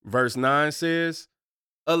 18, verse 9 says,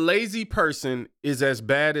 a lazy person is as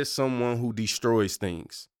bad as someone who destroys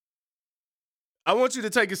things. I want you to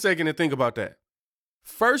take a second and think about that.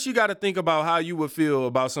 First, you got to think about how you would feel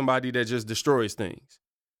about somebody that just destroys things.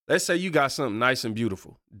 Let's say you got something nice and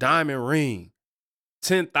beautiful, diamond ring,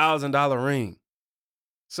 $10,000 ring.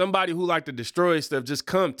 Somebody who like to destroy stuff, just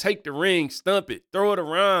come, take the ring, stump it, throw it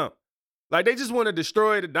around. Like they just want to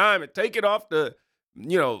destroy the diamond, take it off the,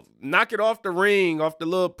 knock it off the ring, off the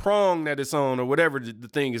little prong that it's on or whatever the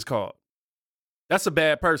thing is called. That's a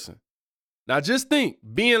bad person. Now just think,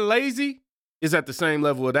 being lazy is at the same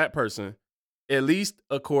level of that person, at least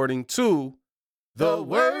according to the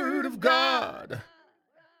word of God.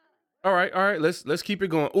 All right, let's keep it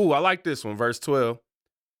going. Ooh, I like this one, verse 12.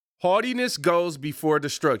 Haughtiness goes before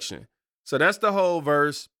destruction. So that's the whole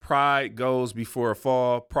verse. Pride goes before a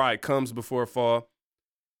fall. Pride comes before a fall.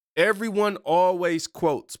 Everyone always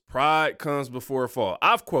quotes, pride comes before a fall.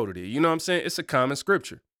 I've quoted it. You know what I'm saying? It's a common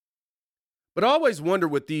scripture. But I always wonder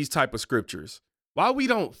with these type of scriptures, why we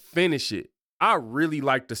don't finish it. I really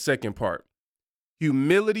like the second part.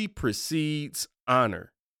 Humility precedes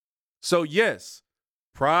honor. So yes,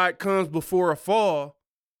 pride comes before a fall,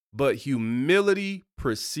 but humility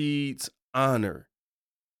precedes honor.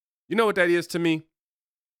 You know what that is to me?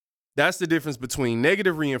 That's the difference between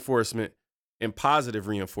negative reinforcement and positive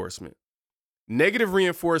reinforcement. Negative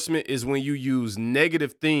reinforcement is when you use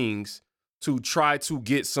negative things to try to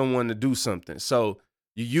get someone to do something. So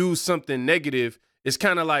you use something negative. It's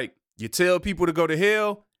kind of like you tell people to go to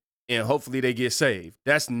hell and hopefully they get saved.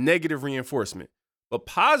 That's negative reinforcement. But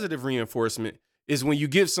positive reinforcement is when you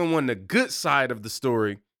give someone the good side of the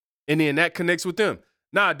story and then that connects with them.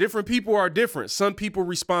 Now, different people are different. Some people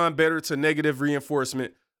respond better to negative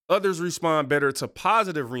reinforcement. Others respond better to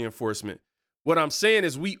positive reinforcement. What I'm saying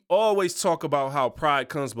is we always talk about how pride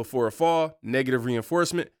comes before a fall, negative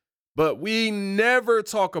reinforcement, but we never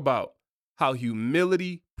talk about how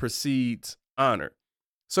humility precedes honor.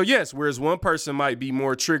 So yes, whereas one person might be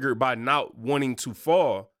more triggered by not wanting to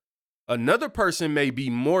fall, another person may be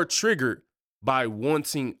more triggered by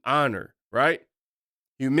wanting honor, right?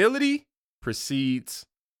 Humility precedes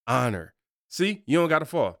honor. See, you don't got to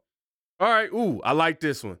fall. All right. Ooh, I like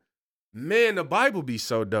this one. Man, the Bible be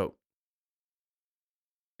so dope.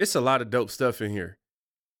 It's a lot of dope stuff in here.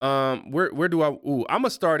 Where do I'm going to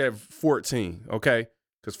start at 14. Okay.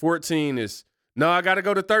 Cause 14 is, no, I got to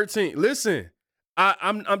go to 13. Listen,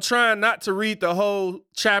 I'm trying not to read the whole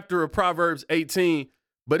chapter of Proverbs 18,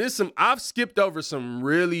 but I've skipped over some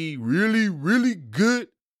really, really, really good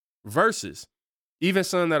verses. Even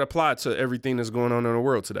some that apply to everything that's going on in the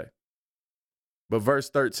world today. But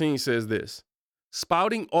verse 13 says this,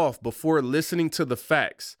 spouting off before listening to the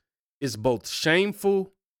facts is both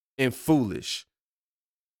shameful and foolish.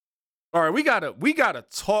 All right, we gotta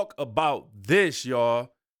talk about this,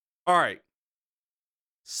 y'all. All right.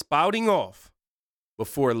 Spouting off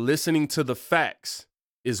before listening to the facts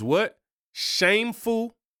is what?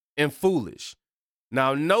 Shameful and foolish.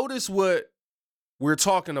 Now notice what we're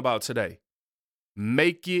talking about today.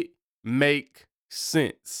 make it make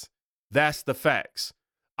sense. That's the facts.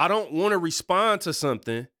 I don't want to respond to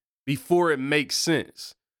something before it makes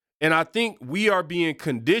sense. And I think we are being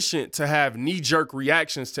conditioned to have knee-jerk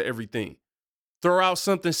reactions to everything. Throw out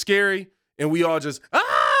something scary and we all just,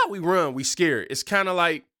 we run, we scared. It's kind of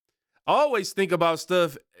like, I always think about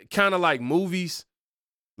stuff kind of like movies.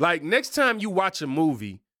 Like next time you watch a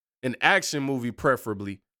movie, an action movie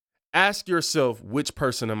preferably, ask yourself, which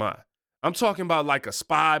person am I? I'm talking about like a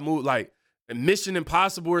spy movie, like Mission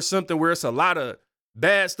Impossible or something where it's a lot of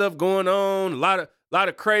bad stuff going on, a lot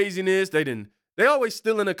of craziness. They always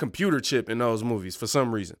stealing a computer chip in those movies for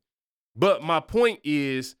some reason. But my point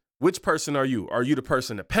is, which person are you? Are you the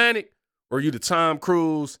person that panic? Or are you the Tom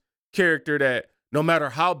Cruise character that no matter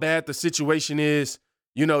how bad the situation is,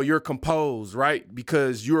 you know, you're composed, right?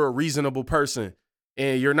 Because you're a reasonable person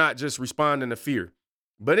and you're not just responding to fear.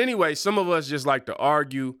 But anyway, some of us just like to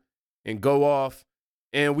argue and go off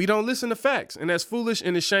and we don't listen to facts. And that's foolish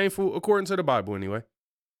and it's shameful according to the Bible anyway.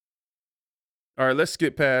 All right, let's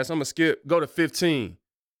skip past. I'm going to go to 15.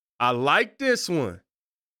 I like this one.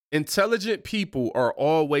 Intelligent people are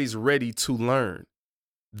always ready to learn.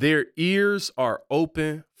 Their ears are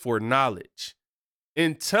open for knowledge.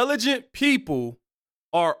 Intelligent people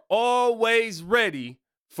are always ready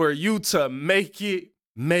for you to make it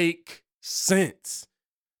make sense.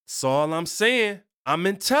 That's all I'm saying. I'm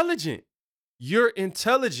intelligent. You're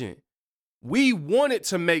intelligent. We want it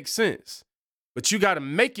to make sense, but you got to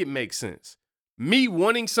make it make sense. Me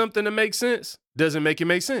wanting something to make sense doesn't make it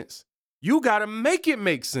make sense. You got to make it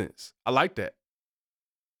make sense. I like that.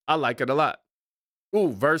 I like it a lot. Ooh,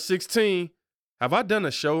 verse 16. Have I done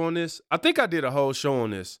a show on this? I think I did a whole show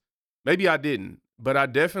on this. Maybe I didn't, but I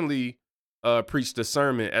definitely preached a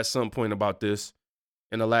sermon at some point about this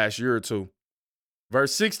in the last year or two.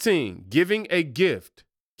 Verse 16, giving a gift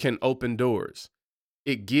can open doors.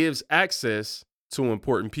 It gives access to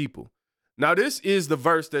important people. Now, this is the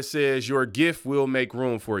verse that says your gift will make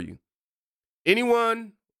room for you.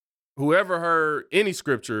 Anyone who ever heard any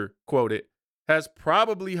scripture quoted has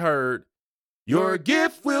probably heard, your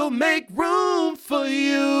gift will make room for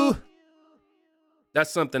you.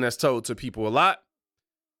 That's something that's told to people a lot.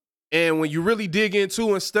 And when you really dig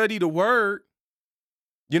into and study the word,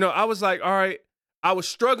 you know, I was like, all right, I was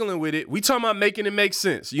struggling with it. We talking about making it make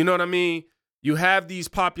sense. You know what I mean? You have these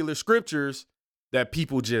popular scriptures that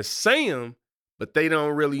people just say them, but they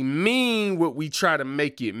don't really mean what we try to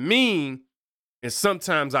make it mean. And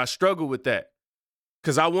sometimes I struggle with that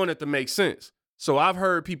because I want it to make sense. So I've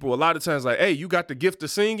heard people a lot of times like, hey, you got the gift of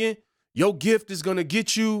singing. Your gift is going to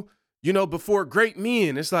get you, you know, before great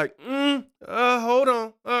men. It's like, hold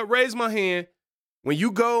on, raise my hand. When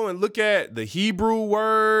you go and look at the Hebrew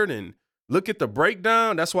word and look at the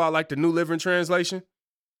breakdown, that's why I like the New Living Translation.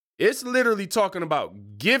 It's literally talking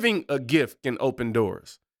about giving a gift can open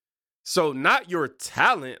doors. So not your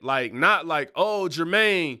talent, not like, oh,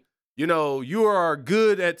 Jermaine, you know, you are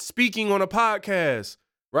good at speaking on a podcast,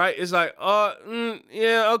 right? It's like,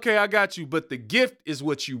 yeah, okay, I got you. But the gift is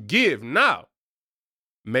what you give. Now,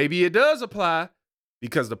 maybe it does apply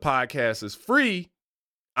because the podcast is free.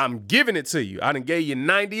 I'm giving it to you. I done gave you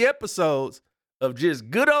 90 episodes of just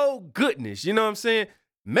good old goodness. You know what I'm saying?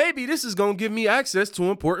 Maybe this is going to give me access to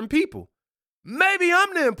important people. Maybe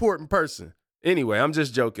I'm the important person. Anyway, I'm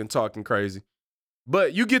just joking, talking crazy.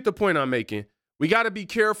 But you get the point I'm making. We got to be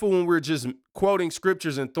careful when we're just quoting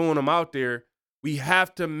scriptures and throwing them out there. We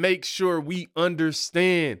have to make sure we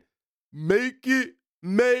understand. Make it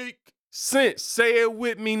make sense. Say it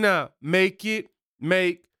with me now. Make it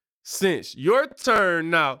make sense. Your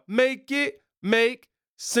turn now. Make it make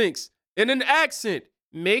sense. In an accent,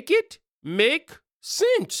 make it make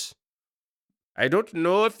sense. I don't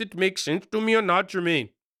know if it makes sense to me or not, Jermaine.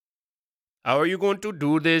 How are you going to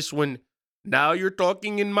do this when now you're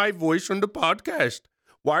talking in my voice on the podcast?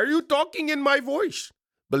 Why are you talking in my voice?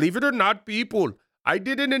 Believe it or not, people, I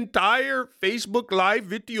did an entire Facebook Live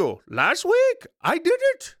video last week. I did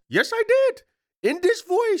it. Yes, I did. In this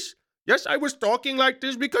voice. Yes, I was talking like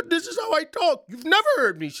this because this is how I talk. You've never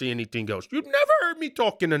heard me say anything else. You've never heard me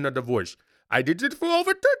talk in another voice. I did it for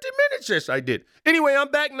over 30 minutes. Yes, I did. Anyway, I'm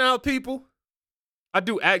back now, people. I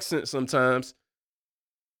do accents sometimes.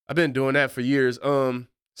 I've been doing that for years.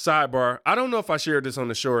 Sidebar. I don't know if I shared this on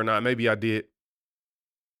the show or not. Maybe I did.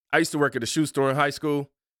 I used to work at a shoe store in high school,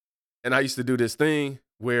 and I used to do this thing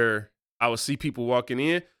where I would see people walking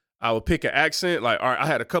in. I would pick an accent. Like, all right, I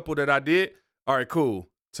had a couple that I did. All right, cool.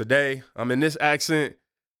 Today, I'm in this accent.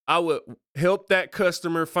 I would help that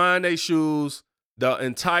customer find their shoes, the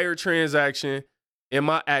entire transaction in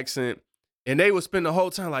my accent. And they would spend the whole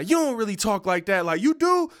time like, you don't really talk like that. Like, you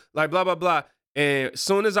do? Like, blah, blah, blah. And as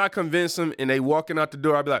soon as I convince them and they walking out the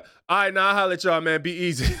door, I'll be like, all right, now I'll holler at y'all, man. Be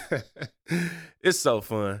easy. It's so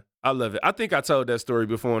fun. I love it. I think I told that story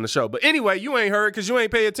before on the show. But anyway, you ain't heard because you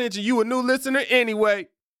ain't pay attention. You a new listener anyway.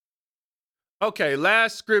 Okay,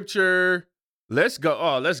 last scripture. Let's go.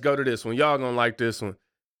 Oh, let's go to this one. Y'all gonna like this one.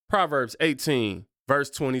 Proverbs 18, verse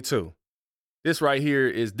 22. This right here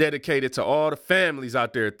is dedicated to all the families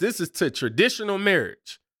out there. This is to traditional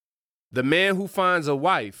marriage. The man who finds a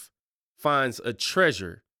wife finds a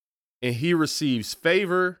treasure, and he receives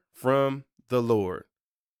favor from the Lord.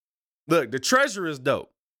 Look, the treasure is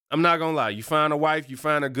dope. I'm not gonna lie. You find a wife, you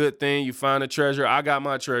find a good thing, you find a treasure. I got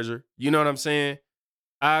my treasure. You know what I'm saying?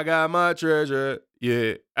 I got my treasure.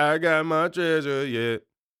 Yeah, I got my treasure. Yeah.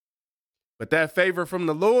 But that favor from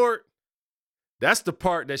the Lord, that's the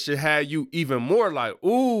part that should have you even more like,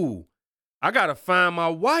 ooh, I gotta find my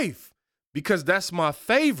wife. Because that's my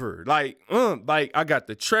favor. Like I got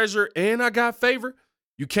the treasure and I got favor.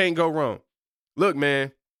 You can't go wrong. Look,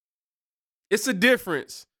 man, it's a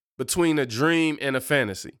difference between a dream and a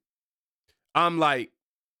fantasy. I'm like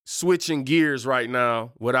switching gears right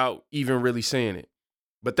now without even really saying it.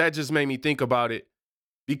 But that just made me think about it.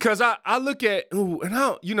 Because I look at,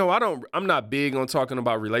 I'm not big on talking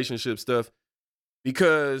about relationship stuff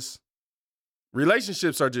because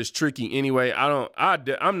relationships are just tricky anyway.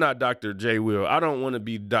 I'm not Dr. J. Will. I don't want to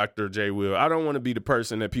be Dr. J. Will. I don't want to be the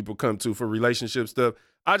person that people come to for relationship stuff.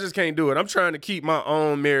 I just can't do it. I'm trying to keep my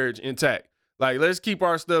own marriage intact. Like, let's keep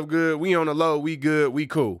our stuff good. We on the low. We good. We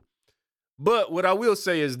cool. But what I will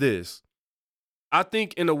say is this. I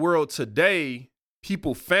think in the world today,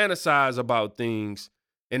 people fantasize about things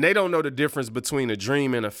and they don't know the difference between a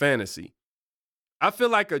dream and a fantasy. I feel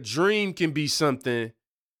like a dream can be something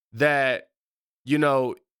that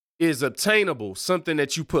is obtainable, something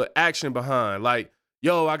that you put action behind. Like,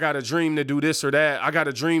 yo, I got a dream to do this or that. I got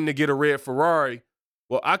a dream to get a red Ferrari.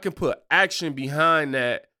 Well, I can put action behind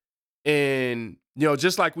that. And,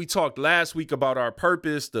 just like we talked last week about our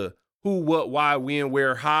purpose, the who, what, why, when,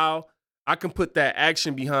 where, how, I can put that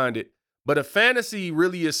action behind it. But a fantasy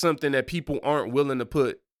really is something that people aren't willing to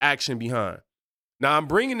put action behind. Now, I'm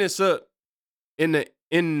bringing this up in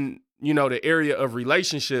the area of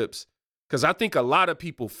relationships, because I think a lot of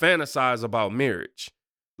people fantasize about marriage.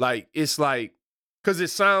 Like, it's like, because it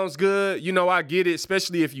sounds good. I get it,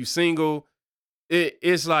 especially if you're single.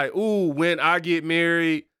 It's like, ooh, when I get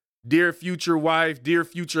married, dear future wife, dear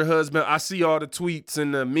future husband, I see all the tweets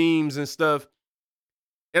and the memes and stuff.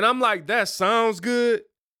 And I'm like, that sounds good.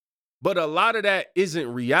 But a lot of that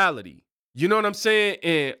isn't reality. You know what I'm saying?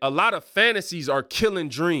 And a lot of fantasies are killing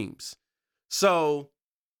dreams. So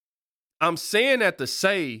I'm saying that to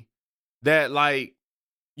say that, like,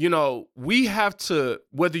 we have to,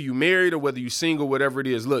 whether you married or whether you single, whatever it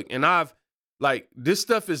is, look, and this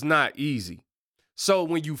stuff is not easy. So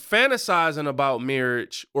when you fantasizing about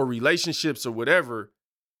marriage or relationships or whatever,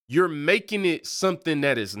 you're making it something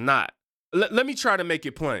that is not. Let me try to make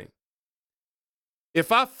it plain.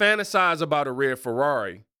 If I fantasize about a red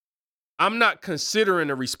Ferrari, I'm not considering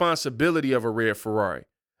the responsibility of a red Ferrari.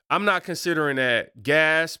 I'm not considering that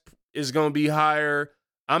gas is going to be higher.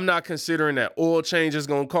 I'm not considering that oil change is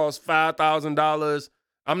going to cost $5,000.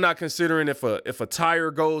 I'm not considering if a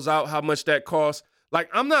tire goes out, how much that costs. Like,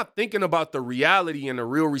 I'm not thinking about the reality and the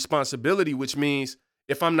real responsibility, which means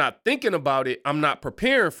if I'm not thinking about it, I'm not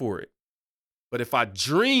preparing for it. But if I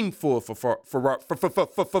dream for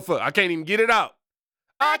I can't even get it out.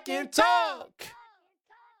 I can talk.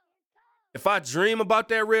 If I dream about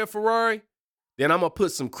that red Ferrari, then I'm going to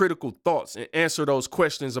put some critical thoughts and answer those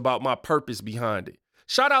questions about my purpose behind it.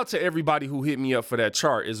 Shout out to everybody who hit me up for that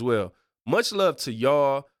chart as well. Much love to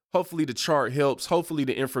y'all. Hopefully the chart helps. Hopefully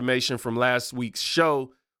the information from last week's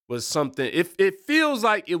show was something. If it feels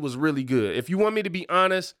like it was really good. If you want me to be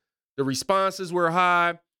honest, the responses were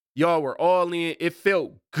high. Y'all were all in. It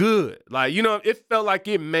felt good. Like, it felt like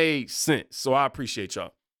it made sense. So I appreciate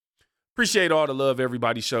y'all. Appreciate all the love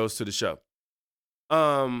everybody shows to the show.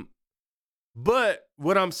 But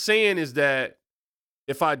what I'm saying is that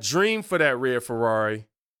if I dream for that red Ferrari,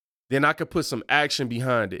 then I could put some action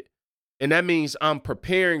behind it. And that means I'm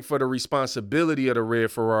preparing for the responsibility of the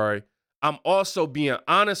red Ferrari. I'm also being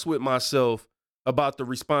honest with myself about the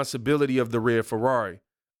responsibility of the red Ferrari.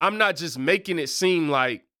 I'm not just making it seem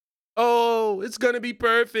like, oh, it's going to be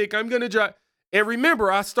perfect. I'm going to drive. And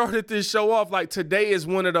remember, I started this show off like today is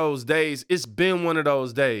one of those days. It's been one of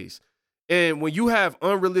those days. And when you have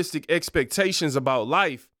unrealistic expectations about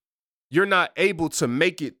life, you're not able to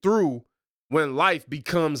make it through when life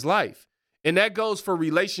becomes life. And that goes for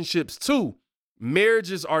relationships too.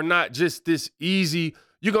 Marriages are not just this easy,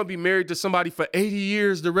 you're going to be married to somebody for 80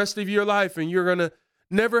 years the rest of your life, and you're going to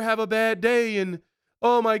never have a bad day. And,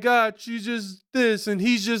 oh, my God, she's just this and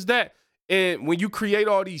he's just that. And when you create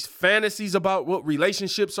all these fantasies about what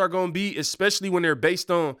relationships are going to be, especially when they're based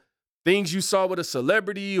on things you saw with a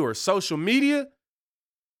celebrity or social media,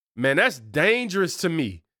 man, that's dangerous to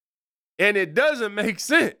me. And it doesn't make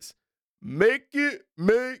sense. Make it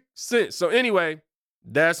make sense. So anyway,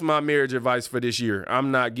 that's my marriage advice for this year.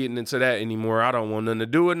 I'm not getting into that anymore. I don't want nothing to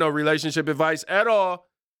do with no relationship advice at all.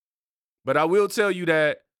 But I will tell you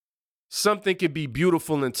that something can be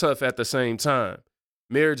beautiful and tough at the same time.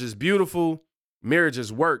 Marriage is beautiful. Marriage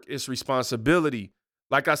is work. It's responsibility.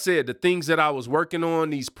 Like I said, the things that I was working on,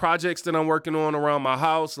 these projects that I'm working on around my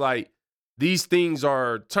house, like these things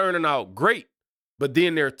are turning out great, but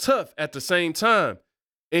then they're tough at the same time.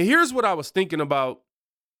 And here's what I was thinking about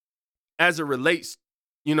as it relates,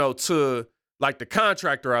 to like the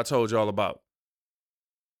contractor I told y'all about.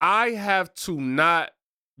 I have to not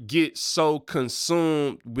get so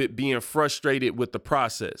consumed with being frustrated with the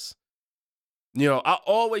process. I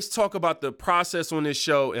always talk about the process on this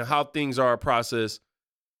show and how things are a process.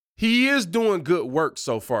 He is doing good work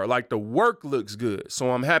so far. Like the work looks good.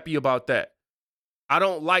 So I'm happy about that. I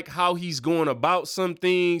don't like how he's going about some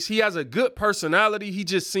things. He has a good personality. He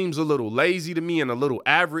just seems a little lazy to me and a little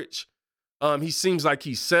average. He seems like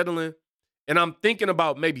he's settling. And I'm thinking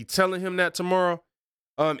about maybe telling him that tomorrow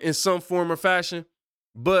in some form or fashion.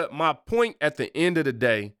 But my point at the end of the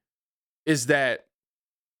day is that,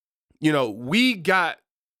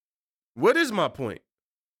 what is my point?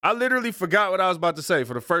 I literally forgot what I was about to say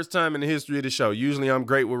for the first time in the history of the show. Usually I'm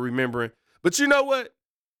great with remembering. But you know what?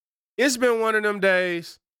 It's been one of them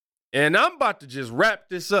days, and I'm about to just wrap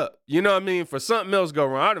this up. You know what I mean? For something else go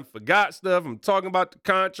wrong. I done forgot stuff. I'm talking about the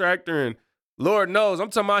contractor, and Lord knows, I'm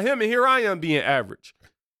talking about him, and here I am being average.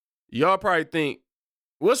 Y'all probably think,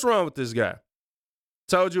 what's wrong with this guy?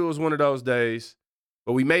 Told you it was one of those days,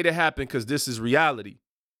 but we made it happen because this is reality.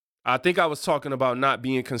 I think I was talking about not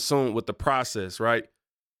being consumed with the process, right?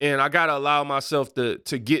 And I got to allow myself to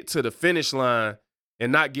get to the finish line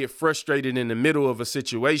and not get frustrated in the middle of a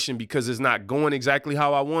situation because it's not going exactly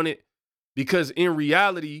how I want it. Because in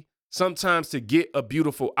reality, sometimes to get a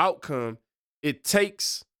beautiful outcome, it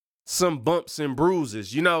takes some bumps and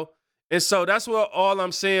bruises, And so that's what all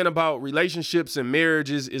I'm saying about relationships and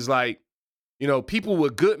marriages is like, people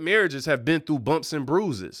with good marriages have been through bumps and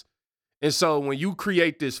bruises. And so when you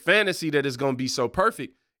create this fantasy that is going to be so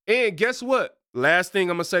perfect, and guess what? Last thing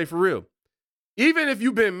I'm going to say for real. Even if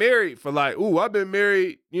you've been married for I've been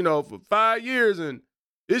married, for 5 years. And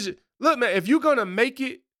look, man, if you're going to make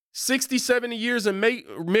it 60, 70 years in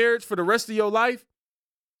marriage for the rest of your life,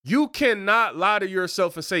 you cannot lie to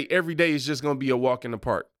yourself and say every day is just going to be a walk in the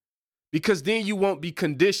park because then you won't be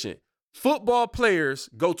conditioned. Football players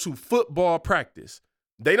go to football practice.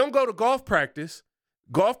 They don't go to golf practice.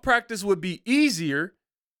 Golf practice would be easier,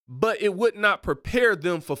 but it would not prepare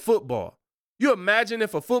them for football. You imagine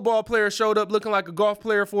if a football player showed up looking like a golf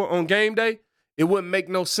player on game day? It wouldn't make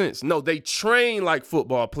no sense. No, they train like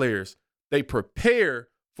football players. They prepare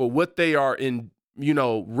for what they are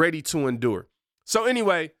ready to endure. So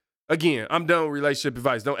anyway, again, I'm done with relationship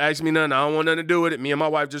advice. Don't ask me nothing. I don't want nothing to do with it. Me and my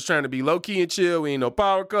wife just trying to be low-key and chill. We ain't no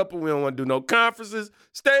power couple. We don't want to do no conferences.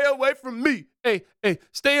 Stay away from me. Hey,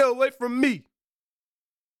 stay away from me.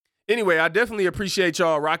 Anyway, I definitely appreciate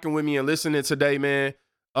y'all rocking with me and listening today, man.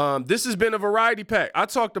 This has been a variety pack. I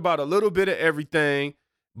talked about a little bit of everything,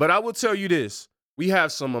 but I will tell you this. We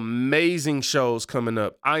have some amazing shows coming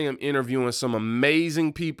up. I am interviewing some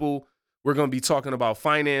amazing people. We're going to be talking about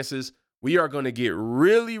finances. We are going to get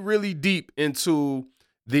really, really deep into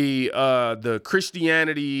the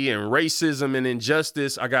Christianity and racism and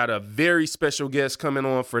injustice. I got a very special guest coming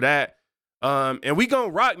on for that. And we going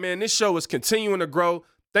to rock, man. This show is continuing to grow.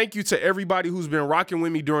 Thank you to everybody who's been rocking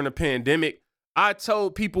with me during the pandemic. I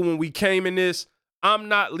told people when we came in this, I'm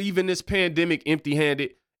not leaving this pandemic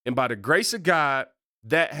empty-handed. And by the grace of God,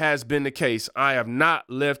 that has been the case. I have not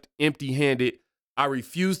left empty-handed. I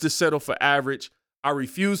refuse to settle for average. I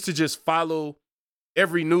refuse to just follow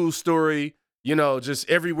every news story, just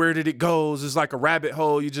everywhere that it goes. It's like a rabbit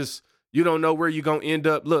hole. You don't know where you're going to end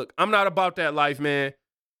up. Look, I'm not about that life, man.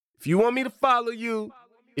 If you want me to follow you,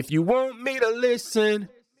 if you want me to listen,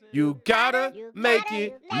 you gotta make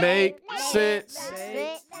it make sense.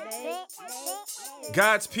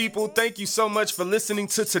 God's people, thank you so much for listening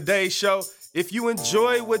to today's show. If you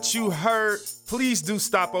enjoy what you heard, please do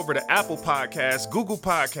stop over to Apple Podcasts, Google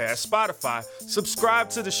Podcasts, Spotify. Subscribe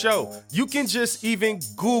to the show. You can just even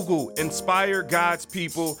Google Inspire God's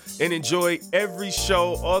People and enjoy every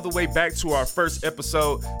show all the way back to our first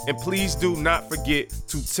episode. And please do not forget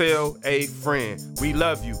to tell a friend. We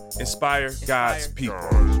love you. Inspire God's People.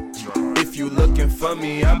 If you looking for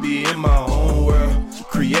me, I'll be in my own world.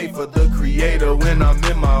 Create for the creator when I'm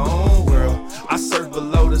in my own world. I surf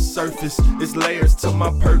below the surface, it's layers to my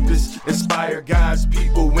purpose. Inspire God's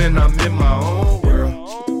people when I'm in my own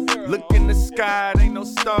world. Look in the sky, ain't no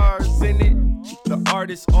stars in it. The art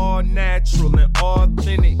is all natural and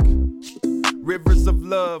authentic. Rivers of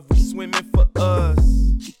love, we swimming for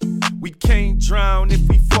us. We can't drown if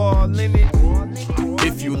we fall in it.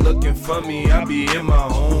 If you looking for me, I'll be in my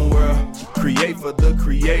own world. Create for the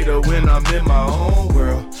creator when I'm in my own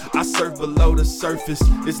world. I surf below the surface,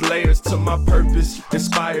 it's layers to my purpose.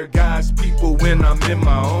 Inspire God's people when I'm in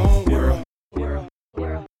my own world.